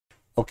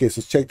Okay,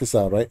 so check this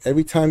out, right?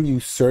 Every time you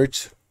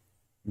search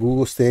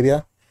Google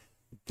Stadia,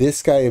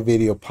 this guy a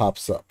video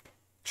pops up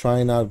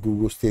trying out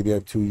Google Stadia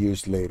 2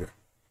 years later.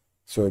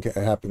 So it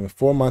happened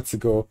 4 months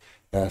ago.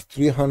 It has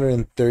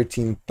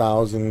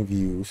 313,000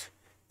 views,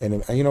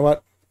 and you know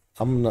what?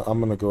 I'm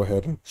gonna go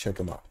ahead and check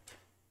them out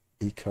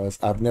because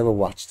I've never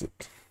watched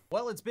it.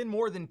 Well, it's been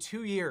more than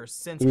 2 years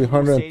since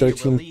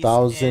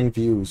 313,000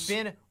 views. It's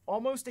been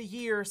almost a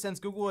year since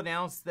Google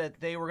announced that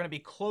they were going to be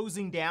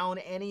closing down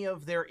any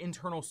of their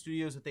internal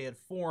studios that they had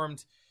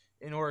formed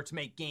in order to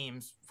make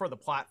games for the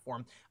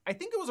platform. I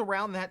think it was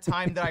around that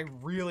time that I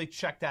really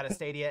checked out of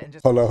Stadia and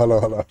just... Hold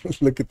on.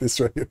 Look at this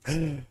right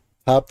here.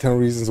 Top 10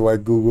 reasons why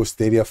Google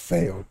Stadia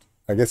failed.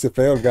 I guess it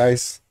failed,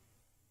 guys.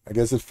 I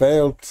guess it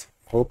failed.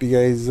 Hope you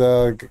guys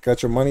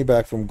got your money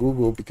back from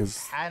Google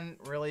because... hadn't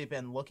really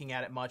been looking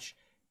at it much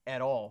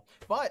at all.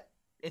 But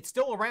it's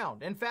still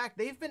around. In fact,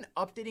 they've been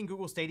updating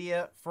Google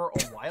Stadia for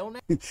a while now.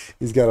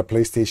 He's got a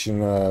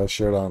PlayStation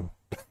shirt on.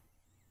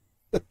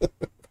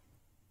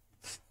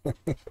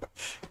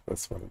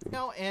 That's funny, dude.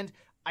 And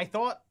I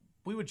thought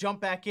we would jump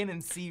back in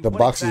and see the what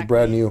box is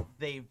brand new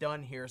they've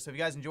done here. So if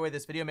you guys enjoyed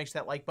this video, make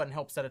sure that like button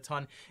helps out a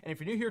ton. And if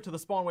you're new here to the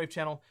Spawn Wave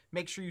channel,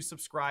 make sure you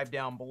subscribe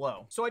down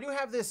below. So I do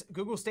have this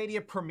Google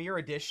Stadia Premier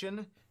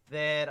Edition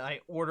that I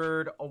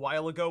ordered a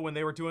while ago when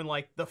they were doing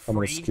like the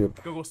free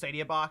Google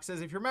Stadia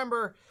boxes. If you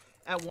remember,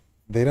 at one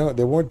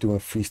they weren't doing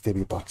free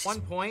Stadia boxes. One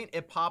point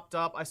it popped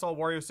up. I saw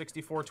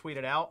Wario64 tweet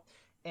it out,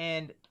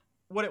 and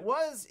what it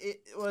was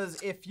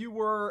if you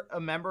were a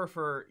member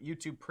for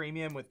YouTube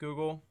Premium with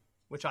Google,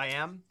 which I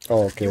am.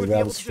 Oh, okay, you would that be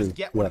able was to true. just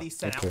get one of these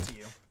sent out to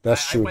you.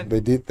 That's true.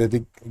 They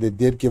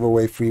did give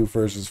away free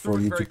versions for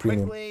YouTube very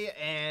Premium. Quickly,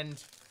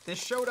 and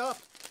this showed up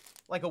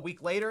like a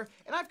week later,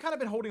 and I've kind of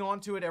been holding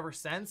on to it ever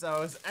since. I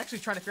was actually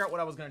trying to figure out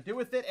what I was going to do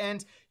with it,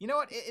 and you know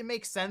what? It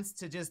makes sense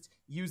to just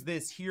use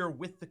this here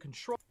with the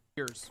controllers.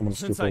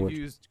 Since I've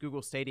used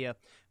Google Stadia,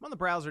 I'm on the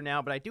browser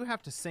now, but I do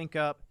have to sync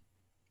up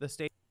the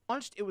Stadia.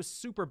 Launched, it was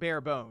super bare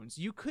bones.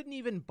 You couldn't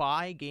even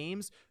buy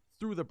games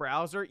through the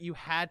browser. You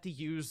had to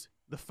use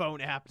the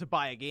phone app to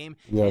buy a game.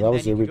 Yeah, and that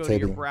was then you irritating. could go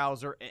to your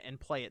browser and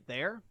play it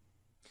there,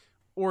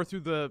 or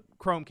through the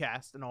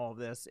Chromecast and all of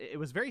this. It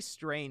was very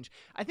strange.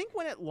 I think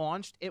when it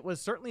launched, it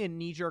was certainly a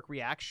knee-jerk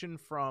reaction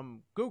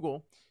from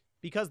Google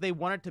because they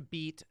wanted to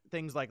beat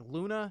things like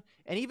Luna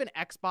and even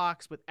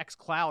Xbox with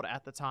xCloud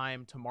at the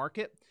time to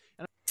market.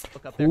 And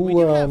look up there.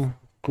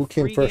 Who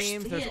came first?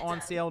 Games. There's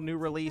on sale new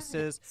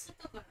releases.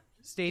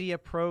 Stadia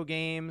Pro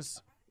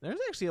games. There's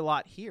actually a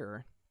lot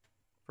here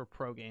for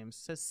pro games. It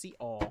says see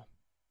all.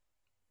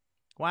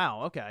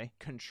 Wow, okay.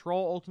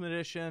 Control Ultimate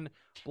Edition,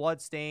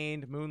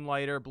 Bloodstained,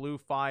 Moonlighter, Blue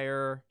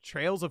Fire,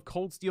 Trails of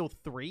Cold Steel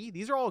 3.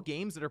 These are all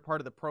games that are part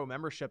of the pro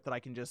membership that I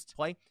can just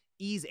play.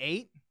 Ease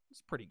 8.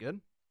 It's pretty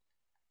good.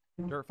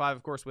 Dirt 5,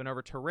 of course, went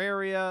over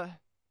Terraria.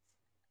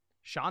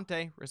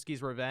 Shantae,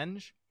 Risky's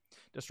Revenge.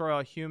 Destroy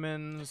All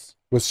Humans.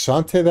 Was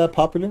Shantae that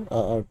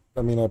popular?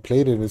 I mean, I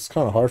played it. It's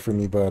kind of hard for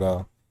me, but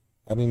I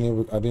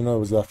didn't know it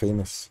was that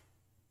famous.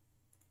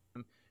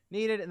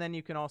 Needed, and then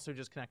you can also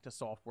just connect to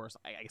software,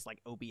 I guess like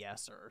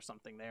OBS or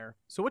something there.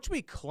 So what should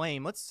we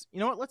claim? You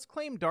know what? Let's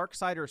claim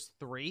Darksiders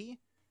 3.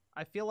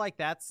 I feel like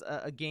that's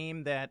a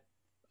game that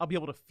I'll be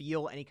able to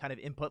feel any kind of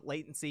input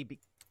latency.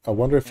 I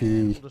wonder if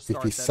he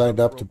signed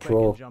up to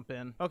pro. Jump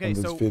in. Okay,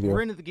 so video.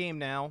 we're into the game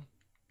now,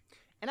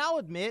 and I'll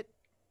admit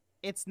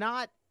it's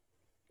not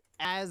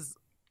as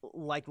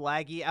like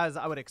laggy as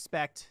I would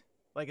expect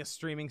like a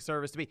streaming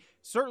service to be.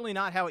 Certainly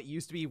not how it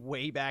used to be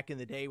way back in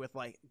the day with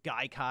like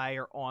Gaikai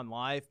or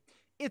OnLive.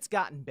 It's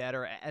gotten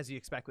better, as you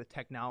expect with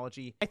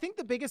technology. I think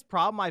the biggest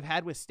problem I've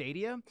had with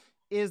Stadia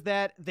is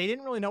that they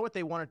didn't really know what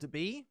they wanted to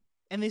be,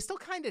 and they still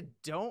kind of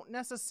don't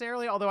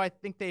necessarily, although I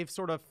think they've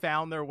sort of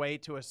found their way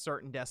to a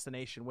certain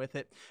destination with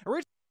it.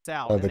 Originally, it's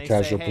out, and the they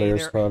casual say,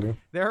 players, hey, probably.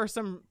 there are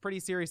some pretty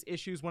serious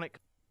issues when it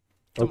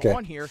comes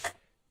on here.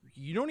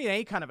 You don't need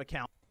any kind of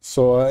account.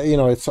 So, you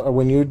know, it's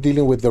when you're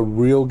dealing with the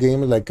real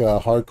gamers, like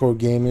hardcore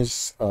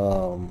gamers,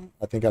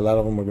 I think a lot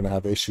of them are going to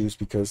have issues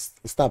because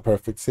it's not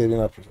perfect.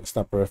 It's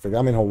not perfect.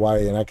 I'm in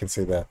Hawaii, and I can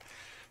say that.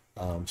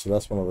 So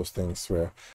that's one of those things where